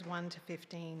1 to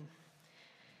 15.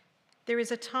 There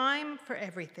is a time for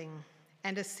everything,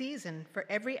 and a season for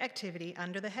every activity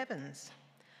under the heavens,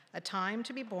 a time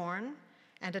to be born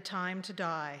and a time to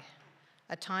die,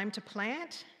 a time to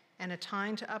plant and a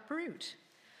time to uproot,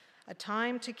 a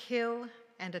time to kill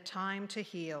and a time to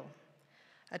heal,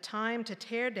 a time to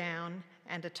tear down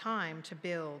and a time to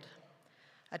build,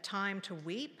 a time to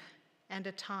weep and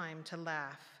a time to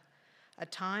laugh, a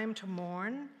time to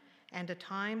mourn and a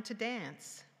time to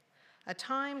dance, a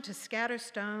time to scatter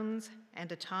stones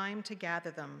and a time to gather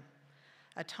them,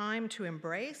 a time to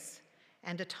embrace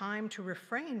and a time to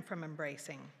refrain from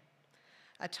embracing,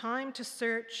 a time to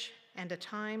search and a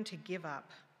time to give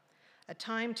up, a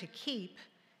time to keep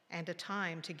and a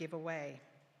time to give away,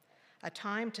 a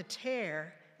time to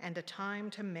tear and a time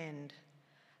to mend,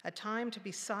 a time to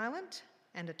be silent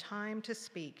and a time to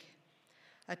speak,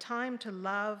 a time to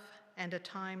love and a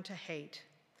time to hate,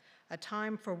 a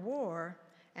time for war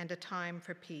and a time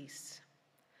for peace.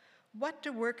 What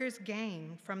do workers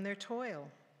gain from their toil?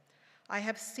 I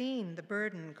have seen the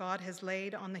burden God has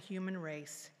laid on the human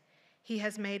race. He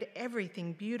has made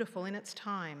everything beautiful in its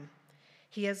time.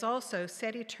 He has also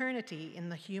set eternity in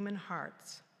the human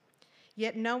hearts.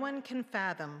 Yet no one can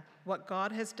fathom what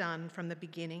God has done from the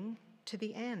beginning to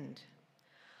the end.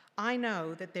 I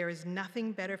know that there is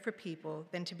nothing better for people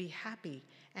than to be happy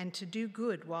and to do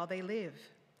good while they live,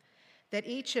 that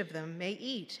each of them may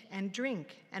eat and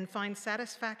drink and find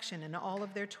satisfaction in all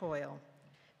of their toil.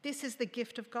 This is the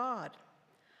gift of God.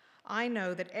 I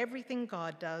know that everything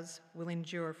God does will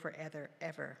endure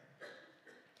forever.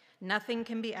 Nothing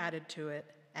can be added to it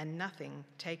and nothing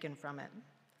taken from it.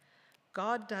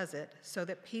 God does it so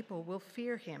that people will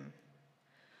fear him.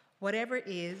 Whatever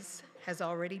is has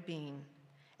already been,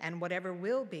 and whatever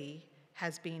will be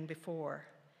has been before,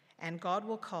 and God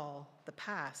will call the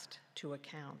past to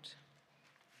account.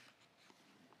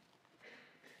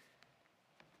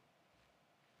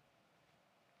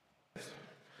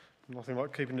 Nothing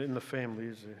like keeping it in the family,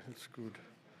 is there? It's good.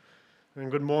 And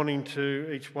good morning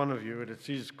to each one of you. It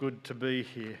is good to be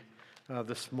here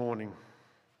this morning.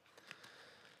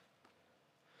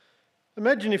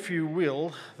 Imagine, if you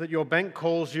will, that your bank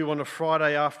calls you on a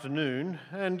Friday afternoon,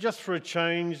 and just for a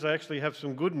change, they actually have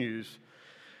some good news.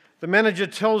 The manager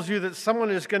tells you that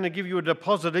someone is going to give you a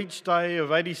deposit each day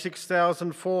of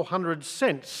 86,400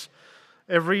 cents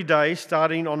every day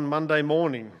starting on Monday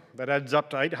morning. That adds up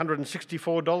to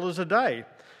 $864 a day,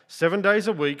 7 days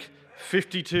a week,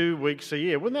 52 weeks a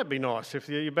year. Wouldn't that be nice if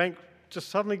your bank just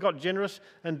suddenly got generous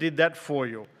and did that for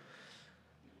you?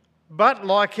 But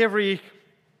like every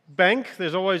bank,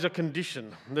 there's always a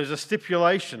condition. There's a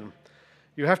stipulation.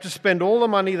 You have to spend all the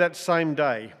money that same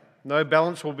day. No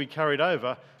balance will be carried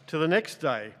over to the next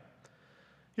day.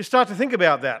 You start to think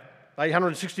about that.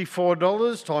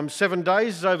 $864 times 7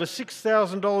 days is over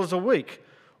 $6,000 a week,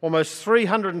 almost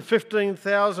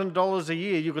 $315,000 a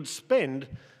year you could spend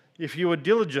if you were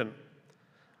diligent.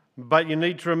 But you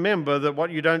need to remember that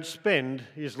what you don't spend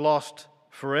is lost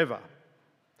forever.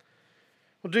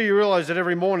 Well, do you realise that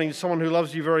every morning someone who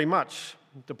loves you very much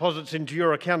deposits into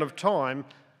your account of time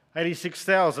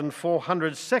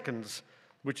 86,400 seconds,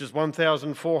 which is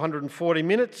 1,440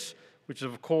 minutes, which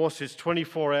of course is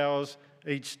 24 hours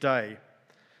each day.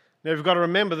 Now you've got to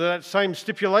remember that that same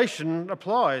stipulation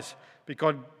applies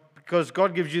because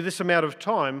God gives you this amount of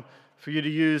time for you to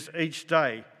use each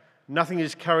day. Nothing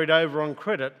is carried over on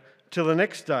credit till the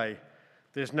next day.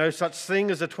 There's no such thing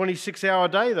as a 26-hour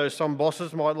day, though some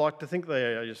bosses might like to think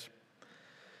there is.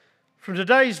 From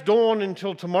today's dawn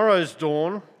until tomorrow's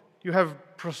dawn, you have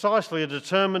precisely a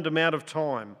determined amount of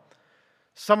time.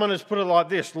 Someone has put it like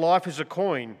this: life is a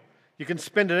coin. You can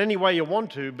spend it any way you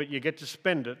want to, but you get to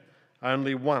spend it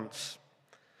only once.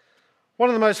 One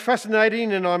of the most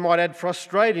fascinating, and I might add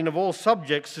frustrating, of all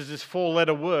subjects is this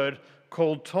four-letter word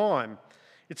called time.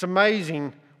 It's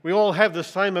amazing. We all have the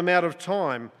same amount of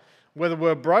time, whether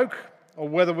we're broke or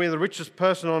whether we're the richest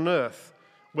person on earth,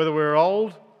 whether we're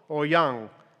old or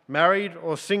young, married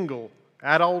or single,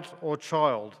 adult or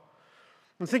child.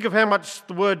 And think of how much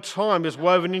the word time is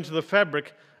woven into the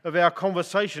fabric of our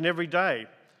conversation every day.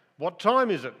 What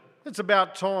time is it? It's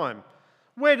about time.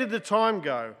 Where did the time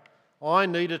go? I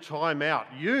need a time out.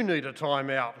 You need a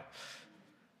time out.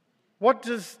 What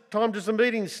time does the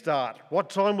meeting start? What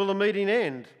time will the meeting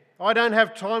end? I don't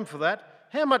have time for that.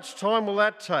 How much time will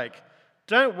that take?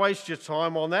 Don't waste your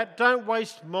time on that. Don't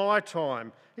waste my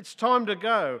time. It's time to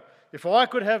go. If I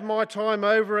could have my time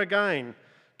over again.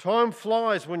 Time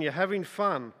flies when you're having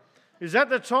fun. Is that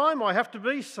the time? I have to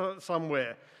be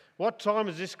somewhere. What time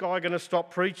is this guy going to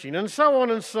stop preaching? And so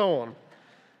on and so on.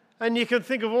 And you can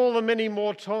think of all the many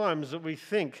more times that we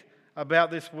think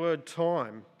about this word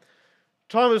time.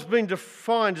 Time has been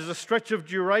defined as a stretch of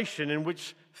duration in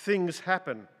which things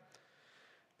happen.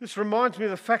 This reminds me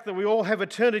of the fact that we all have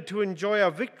eternity to enjoy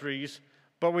our victories,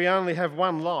 but we only have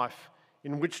one life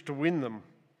in which to win them.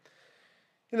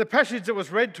 In the passage that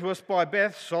was read to us by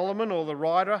Beth, Solomon, or the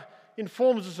writer,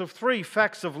 informs us of 3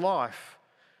 facts of life.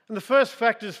 And the first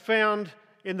fact is found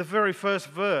in the very first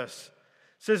verse.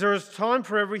 It says, there is time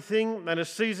for everything and a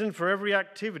season for every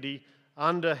activity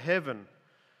under heaven.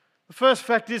 The first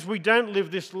fact is we don't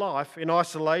live this life in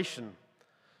isolation.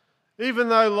 Even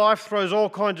though life throws all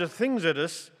kinds of things at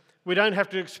us, we don't have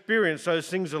to experience those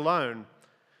things alone.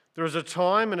 There is a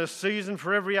time and a season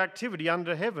for every activity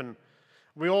under heaven.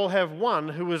 We all have one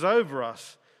who is over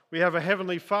us. We have a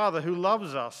heavenly Father who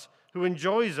loves us, who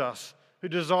enjoys us, who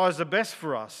desires the best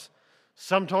for us.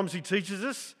 Sometimes he teaches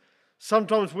us.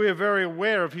 Sometimes we are very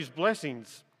aware of his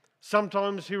blessings.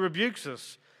 Sometimes he rebukes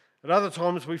us. At other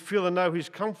times we feel and know his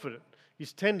comfort,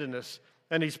 his tenderness,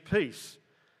 and his peace.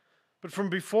 But from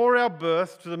before our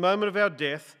birth to the moment of our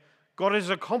death, God is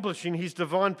accomplishing his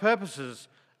divine purposes,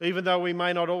 even though we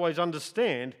may not always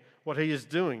understand what he is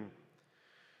doing.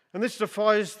 And this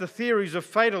defies the theories of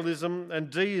fatalism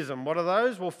and deism. What are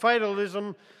those? Well,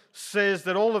 fatalism says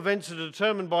that all events are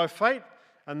determined by fate,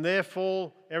 and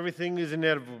therefore everything is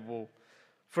inevitable.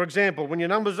 For example, when your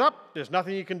number's up, there's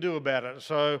nothing you can do about it.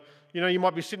 So, you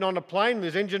might be sitting on a plane,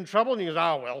 there's engine trouble, and you go,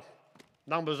 oh, well,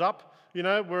 number's up,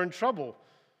 we're in trouble.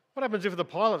 What happens if the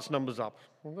pilot's number's up?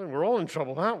 Well, then we're all in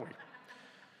trouble, aren't we?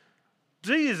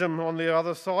 Deism, on the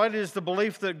other side, is the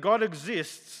belief that God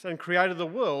exists and created the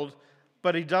world,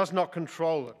 but he does not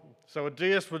control it. So a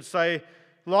deist would say,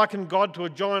 liken God to a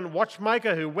giant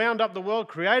watchmaker who wound up the world,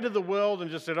 created the world, and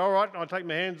just said, all right, I'll take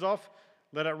my hands off,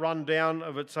 let it run down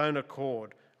of its own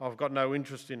accord. I've got no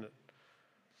interest in it.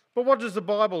 But what does the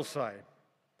Bible say?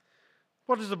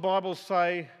 What does the Bible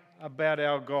say about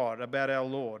our God, about our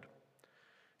Lord?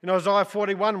 In Isaiah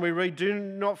 41 we read, do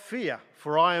not fear,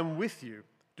 for I am with you.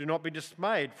 Do not be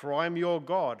dismayed, for I am your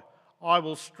God. I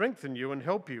will strengthen you and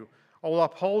help you. I will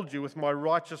uphold you with my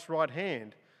righteous right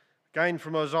hand. Again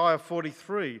from Isaiah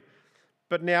 43.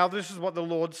 But now this is what the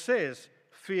Lord says,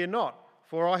 fear not,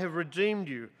 for I have redeemed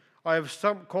you. I have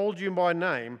called you by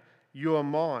name, you are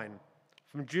mine.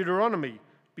 From Deuteronomy,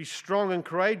 be strong and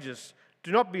courageous.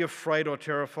 Do not be afraid or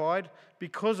terrified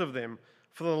because of them,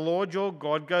 for the Lord your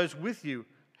God goes with you.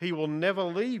 He will never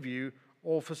leave you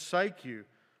or forsake you.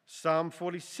 Psalm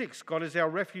 46, God is our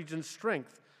refuge and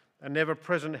strength, an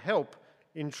ever-present help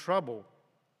in trouble.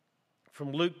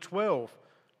 From Luke 12,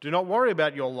 do not worry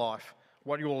about your life,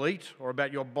 what you will eat, or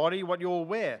about your body, what you will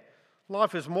wear.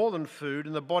 Life is more than food,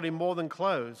 and the body more than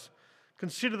clothes.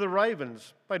 Consider the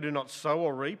ravens. They do not sow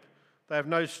or reap. They have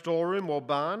no storeroom or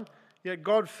barn, yet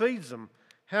God feeds them.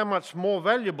 How much more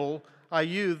valuable are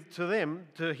you to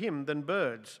him than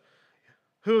birds?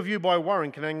 Who of you by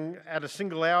worrying can add a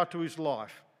single hour to his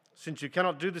life? Since you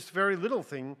cannot do this very little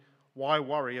thing, why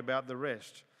worry about the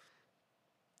rest?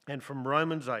 And from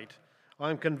Romans 8, I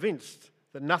am convinced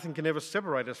that nothing can ever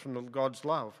separate us from God's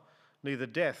love, neither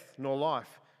death nor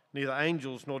life, neither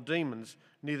angels nor demons,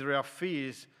 neither our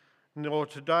fears nor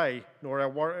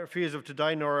our fears of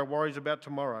today, nor our worries about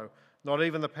tomorrow. Not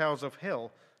even the powers of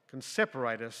hell can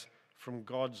separate us from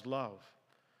God's love.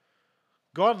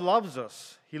 God loves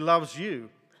us. He loves you.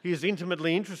 He is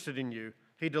intimately interested in you.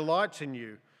 He delights in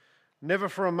you. Never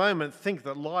for a moment think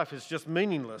that life is just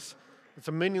meaningless. It's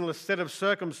a meaningless set of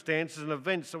circumstances and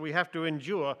events that we have to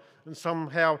endure and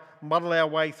somehow muddle our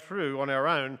way through on our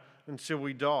own until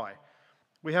we die.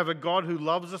 We have a God who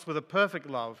loves us with a perfect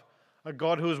love, a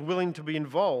God who is willing to be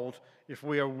involved if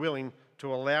we are willing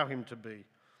to allow him to be.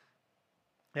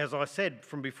 As I said,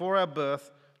 from before our birth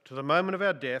to the moment of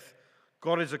our death,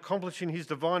 God is accomplishing his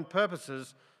divine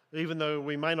purposes, even though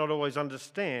we may not always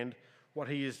understand what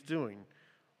he is doing.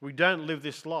 We don't live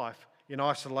this life in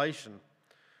isolation.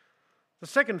 The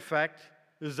second fact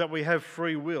is that we have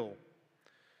free will.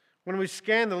 When we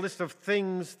scan the list of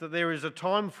things that there is a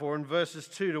time for in verses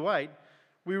 2 to 8,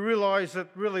 we realise that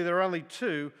really there are only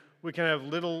two we can have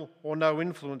little or no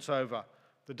influence over: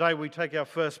 the day we take our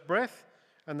first breath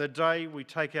and the day we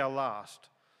take our last.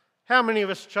 How many of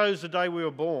us chose the day we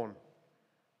were born?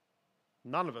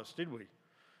 None of us, did we?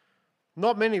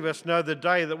 Not many of us know the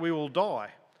day that we will die.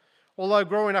 Although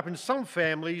growing up in some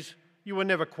families, you were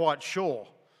never quite sure.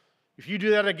 If you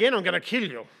do that again, I'm going to kill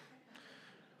you.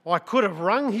 I could have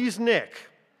wrung his neck.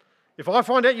 If I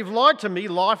find out you've lied to me,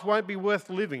 life won't be worth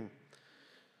living.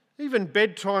 Even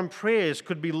bedtime prayers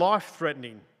could be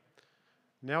life-threatening.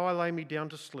 Now I lay me down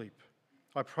to sleep.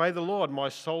 I pray the Lord my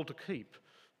soul to keep.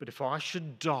 But if I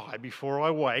should die before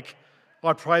I wake,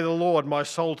 I pray the Lord my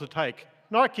soul to take.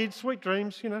 Night, kids, sweet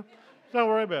dreams, Don't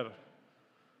worry about it.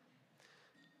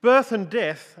 Birth and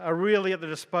death are really at the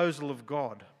disposal of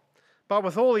God. But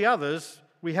with all the others,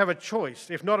 we have a choice,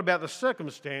 if not about the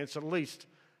circumstance, at least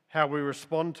how we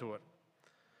respond to it.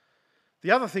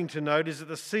 The other thing to note is that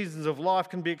the seasons of life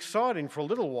can be exciting for a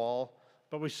little while,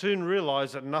 but we soon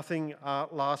realise that nothing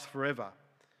lasts forever.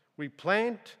 We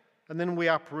plant and then we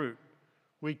uproot.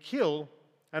 We kill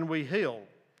and we heal.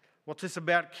 What's this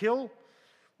about kill?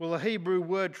 Well, the Hebrew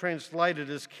word translated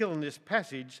as kill in this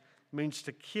passage means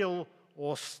to kill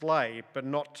or slay, but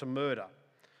not to murder.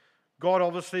 God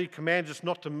obviously commands us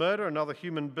not to murder another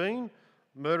human being.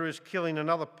 Murder is killing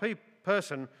another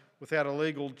person without a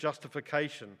legal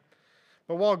justification.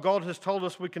 But while God has told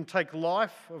us we can take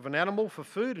life of an animal for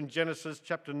food in Genesis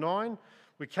chapter 9,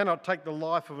 we cannot take the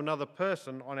life of another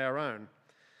person on our own.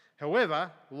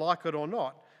 However, like it or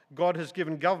not, God has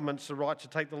given governments the right to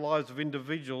take the lives of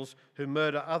individuals who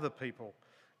murder other people.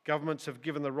 Governments have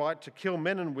given the right to kill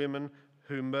men and women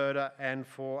who murder and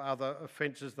for other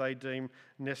offences they deem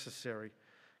necessary.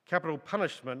 Capital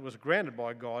punishment was granted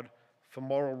by God for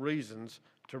moral reasons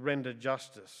to render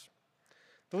justice.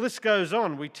 The list goes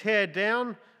on. We tear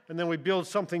down and then we build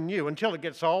something new until it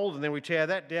gets old, and then we tear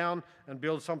that down and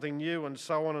build something new, and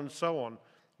so on and so on.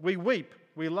 We weep,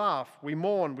 we laugh, we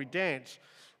mourn, we dance.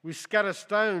 We scatter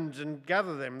stones and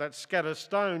gather them. That's scatter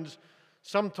stones.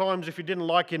 Sometimes if you didn't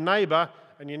like your neighbour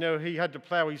and you know he had to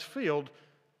plough his field,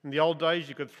 in the old days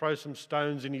you could throw some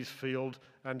stones in his field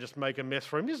and just make a mess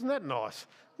for him. Isn't that nice?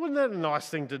 Wasn't that a nice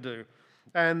thing to do?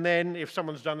 And then if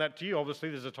someone's done that to you, obviously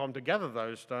there's a time to gather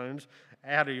those stones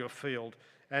out of your field.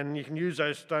 And you can use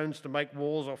those stones to make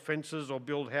walls or fences or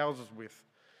build houses with.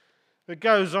 It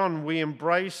goes on. We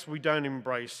embrace, we don't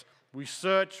embrace. We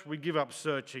search, we give up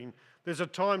searching. There's a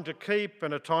time to keep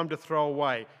and a time to throw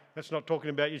away. That's not talking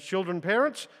about your children,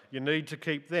 parents. You need to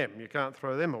keep them. You can't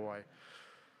throw them away.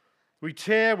 We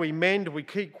tear, we mend, we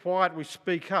keep quiet, we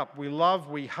speak up. We love,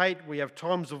 we hate, we have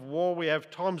times of war, we have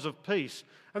times of peace.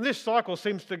 And this cycle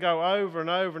seems to go over and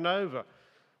over and over.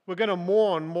 We're going to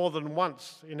mourn more than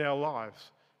once in our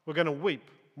lives. We're going to weep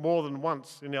more than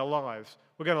once in our lives.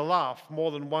 We're going to laugh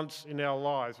more than once in our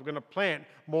lives. We're going to plant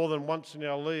more than once in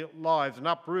our lives and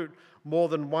uproot more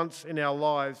than once in our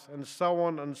lives, and so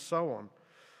on and so on.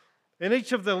 In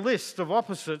each of the lists of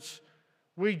opposites,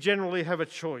 we generally have a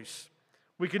choice.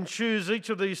 We can choose each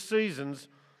of these seasons,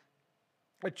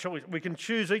 we can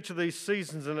choose each of these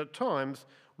seasons, and at times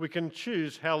we can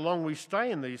choose how long we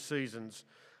stay in these seasons.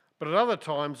 But at other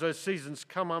times, those seasons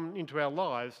come into our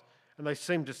lives and they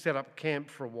seem to set up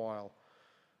camp for a while.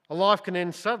 A life can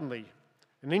end suddenly,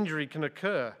 an injury can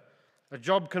occur, a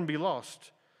job can be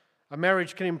lost, a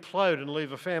marriage can implode and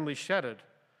leave a family shattered.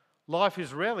 Life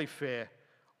is rarely fair,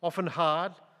 often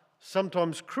hard,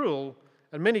 sometimes cruel,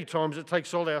 and many times it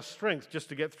takes all our strength just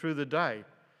to get through the day.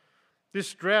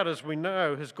 This drought, as we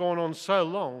know, has gone on so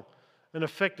long and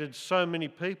affected so many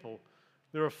people.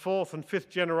 There are fourth and fifth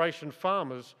generation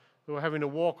farmers who are having to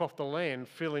walk off the land,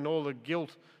 feeling all the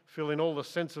guilt, feeling all the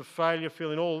sense of failure,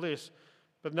 feeling all this,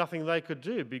 but nothing they could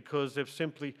do because they've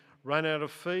simply run out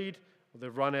of feed or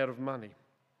they've run out of money.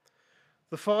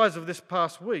 The fires of this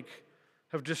past week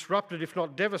have disrupted, if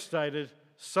not devastated,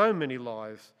 so many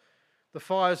lives. The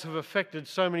fires have affected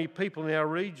so many people in our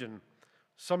region.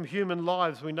 Some human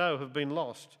lives we know have been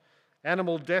lost.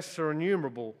 Animal deaths are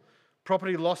innumerable.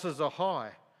 Property losses are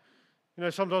high.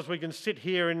 Sometimes we can sit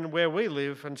here in where we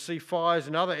live and see fires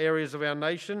in other areas of our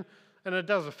nation, and it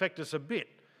does affect us a bit.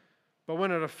 But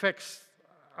when it affects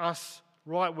us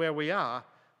right where we are,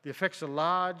 the effects are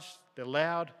large, they're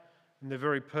loud, and they're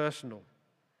very personal.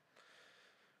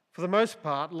 For the most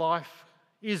part, life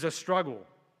is a struggle.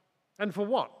 And for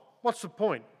what? What's the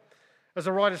point? As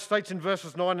the writer states in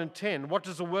verses 9 and 10, what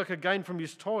does the worker gain from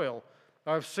his toil?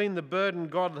 I have seen the burden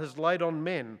God has laid on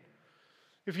men.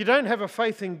 If you don't have a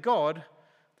faith in God,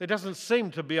 there doesn't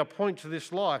seem to be a point to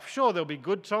this life. Sure, there'll be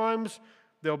good times,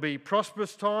 there'll be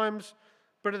prosperous times,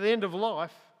 but at the end of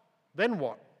life, then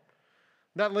what?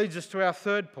 That leads us to our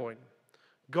third point.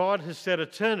 God has set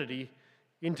eternity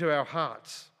into our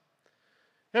hearts.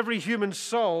 Every human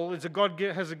soul has a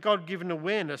God-given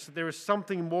awareness that there is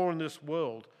something more in this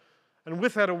world. And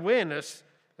with that awareness,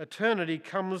 eternity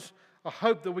comes a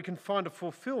hope that we can find a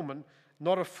fulfillment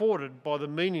not afforded by the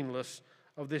meaningless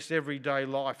of this everyday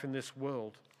life in this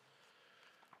world.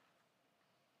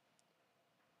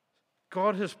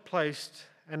 God has placed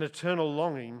an eternal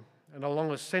longing and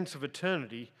a sense of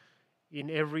eternity in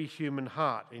every human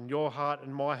heart, in your heart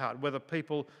and my heart, whether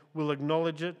people will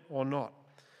acknowledge it or not.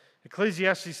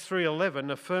 Ecclesiastes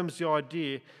 3:11 affirms the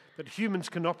idea that humans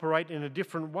can operate in a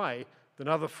different way than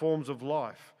other forms of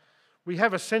life. We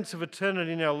have a sense of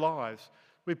eternity in our lives.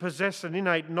 We possess an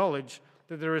innate knowledge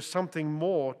that there is something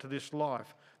more to this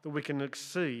life that we can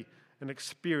see and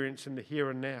experience in the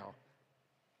here and now.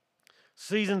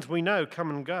 Seasons we know come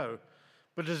and go,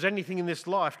 but does anything in this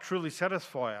life truly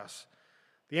satisfy us?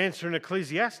 The answer in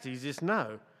Ecclesiastes is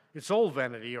no. It's all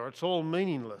vanity, or it's all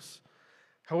meaningless.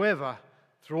 However,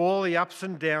 through all the ups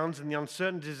and downs and the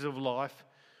uncertainties of life,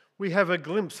 we have a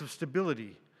glimpse of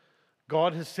stability.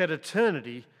 God has set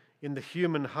eternity in the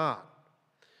human heart.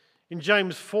 In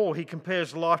James 4, he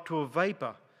compares life to a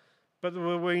vapour, but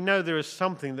we know there is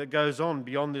something that goes on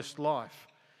beyond this life.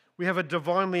 We have a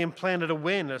divinely implanted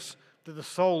awareness that the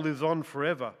soul lives on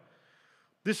forever.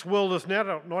 This world is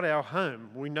now not our home.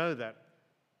 We know that.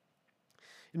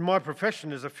 In my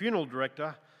profession as a funeral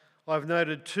director, I've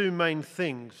noted two main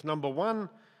things. Number one,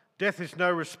 death is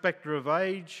no respecter of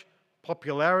age,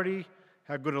 popularity,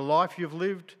 how good a life you've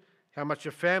lived, how much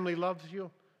your family loves you,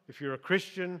 if you're a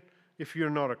Christian, if you're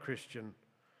not a Christian.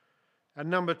 And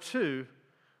number two,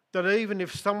 that even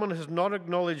if someone has not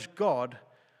acknowledged God,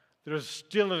 there is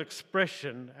still an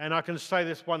expression, and I can say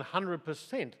this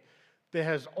 100%, there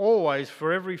has always,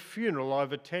 for every funeral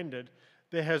I've attended,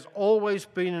 there has always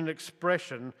been an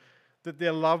expression that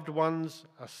their loved ones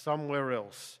are somewhere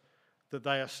else, that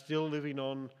they are still living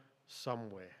on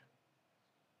somewhere.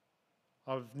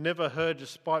 I've never heard,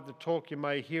 despite the talk you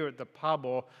may hear at the pub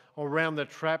or around the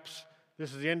traps,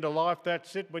 this is the end of life,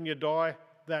 that's it, when you die,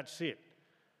 that's it.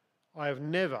 I have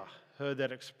never heard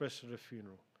that expressed at a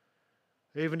funeral.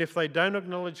 Even if they don't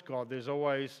acknowledge God, there's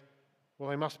always, well,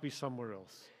 they must be somewhere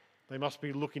else. They must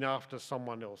be looking after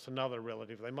someone else, another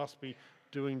relative. They must be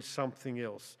doing something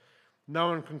else. No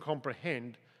one can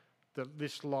comprehend that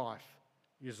this life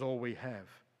is all we have.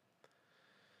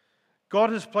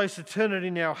 God has placed eternity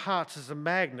in our hearts as a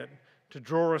magnet to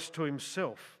draw us to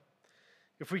himself.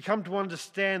 If we come to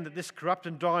understand that this corrupt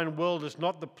and dying world is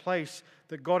not the place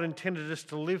that God intended us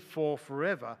to live for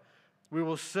forever, we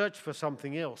will search for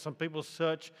something else. Some people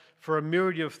search for a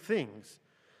myriad of things,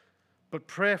 but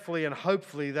prayerfully and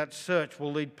hopefully that search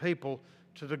will lead people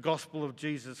to the gospel of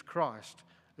Jesus Christ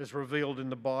as revealed in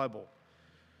the Bible.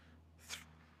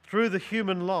 Through the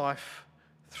human life,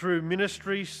 through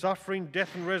ministry, suffering,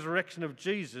 death and resurrection of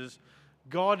Jesus,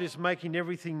 God is making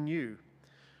everything new.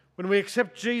 When we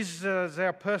accept Jesus as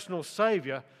our personal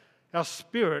Saviour, our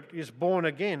spirit is born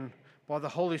again by the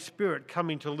Holy Spirit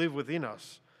coming to live within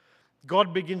us.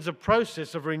 God begins a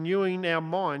process of renewing our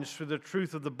minds through the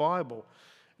truth of the Bible,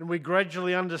 and we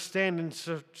gradually understand and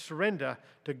surrender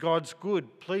to God's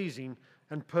good, pleasing,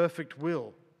 and perfect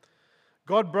will.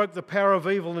 God broke the power of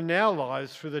evil in our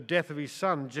lives through the death of his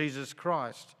Son, Jesus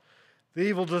Christ. The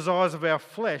evil desires of our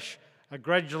flesh are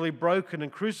gradually broken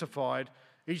and crucified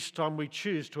each time we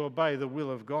choose to obey the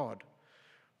will of God.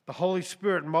 The Holy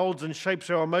Spirit molds and shapes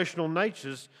our emotional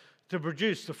natures to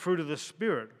produce the fruit of the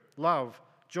Spirit: love,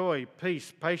 joy,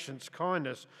 peace, patience,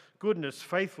 kindness, goodness,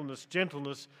 faithfulness,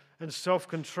 gentleness, and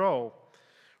self-control.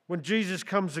 When Jesus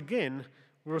comes again,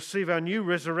 we'll receive our new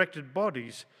resurrected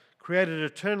bodies, created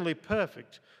eternally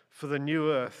perfect for the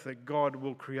new earth that God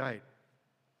will create.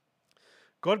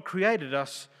 God created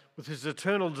us with his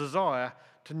eternal desire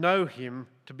to know him,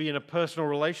 to be in a personal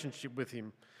relationship with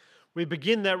him. We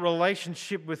begin that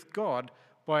relationship with God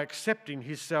by accepting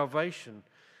his salvation.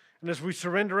 And as we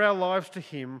surrender our lives to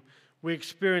him, we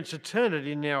experience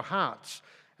eternity in our hearts,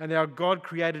 and our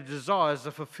God-created desires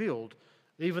are fulfilled,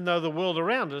 even though the world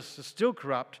around us is still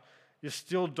corrupt, is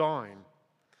still dying.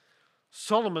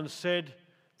 Solomon said,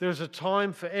 "There's a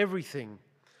time for everything."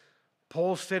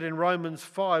 Paul said in Romans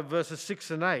 5, verses 6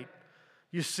 and 8,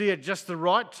 "You see, at just the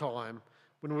right time,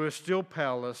 when we were still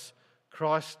powerless,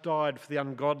 Christ died for the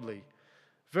ungodly."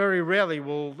 Very rarely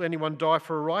will anyone die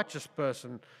for a righteous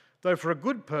person, though for a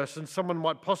good person, someone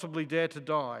might possibly dare to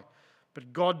die.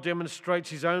 But God demonstrates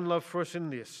his own love for us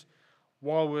in this: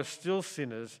 while we're still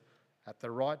sinners, at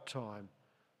the right time,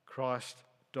 Christ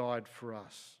died for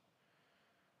us.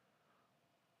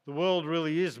 The world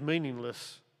really is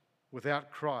meaningless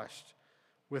without Christ.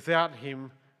 Without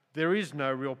him, there is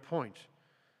no real point.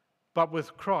 But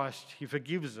with Christ, he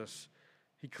forgives us,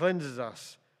 he cleanses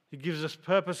us, he gives us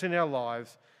purpose in our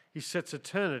lives, he sets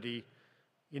eternity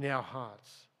in our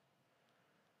hearts.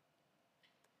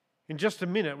 In just a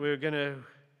minute, we're going to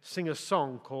sing a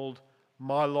song called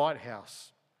 "My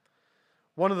Lighthouse."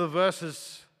 One of the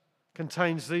verses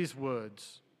contains these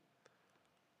words: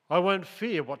 "I won't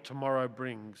fear what tomorrow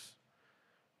brings.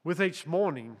 With each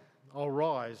morning, I'll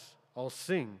rise, I'll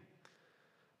sing.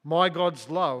 My God's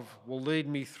love will lead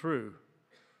me through.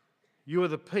 You are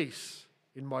the peace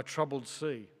in my troubled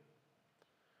sea."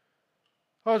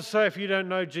 I would say if you don't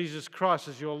know Jesus Christ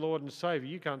as your Lord and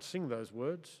Saviour, you can't sing those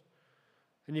words.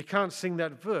 And you can't sing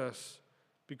that verse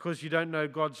because you don't know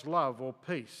God's love or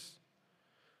peace.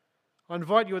 I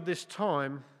invite you at this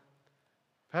time,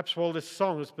 perhaps while this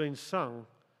song has been sung,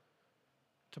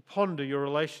 to ponder your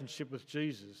relationship with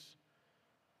Jesus,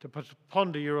 to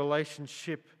ponder your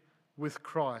relationship with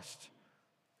Christ.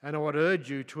 And I would urge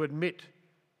you to admit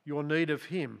your need of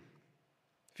Him.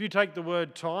 If you take the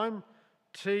word time,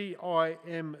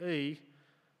 T-I-M-E,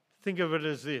 think of it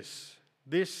as this.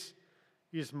 This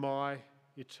is my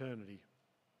eternity.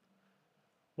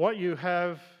 What you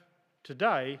have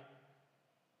today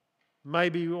may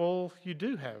be all you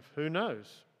do have. Who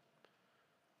knows?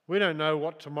 We don't know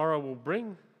what tomorrow will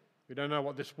bring. We don't know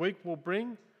what this week will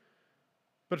bring.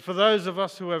 But for those of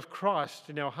us who have Christ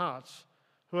in our hearts,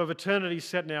 who have eternity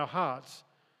set in our hearts,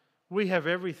 we have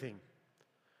everything.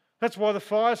 That's why the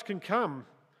fires can come.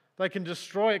 They can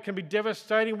destroy. It can be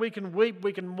devastating. We can weep.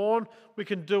 We can mourn. We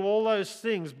can do all those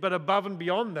things. But above and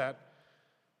beyond that,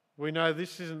 we know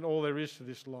this isn't all there is to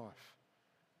this life.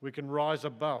 We can rise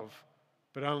above,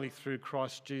 but only through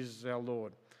Christ Jesus our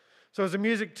Lord. So as the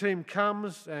music team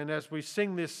comes and as we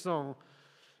sing this song,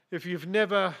 if you've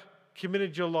never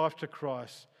committed your life to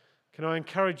Christ, can I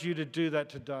encourage you to do that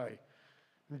today?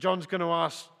 And John's going to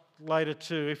ask later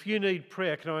too, if you need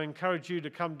prayer, can I encourage you to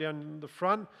come down in the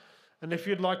front? And if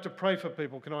you'd like to pray for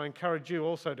people, can I encourage you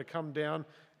also to come down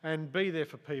and be there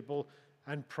for people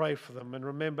and pray for them? And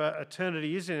remember,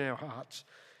 eternity is in our hearts.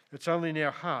 It's only in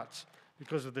our hearts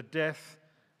because of the death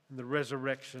and the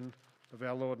resurrection of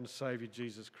our Lord and Saviour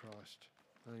Jesus Christ.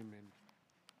 Amen.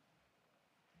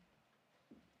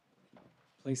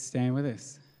 Please stand with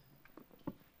us.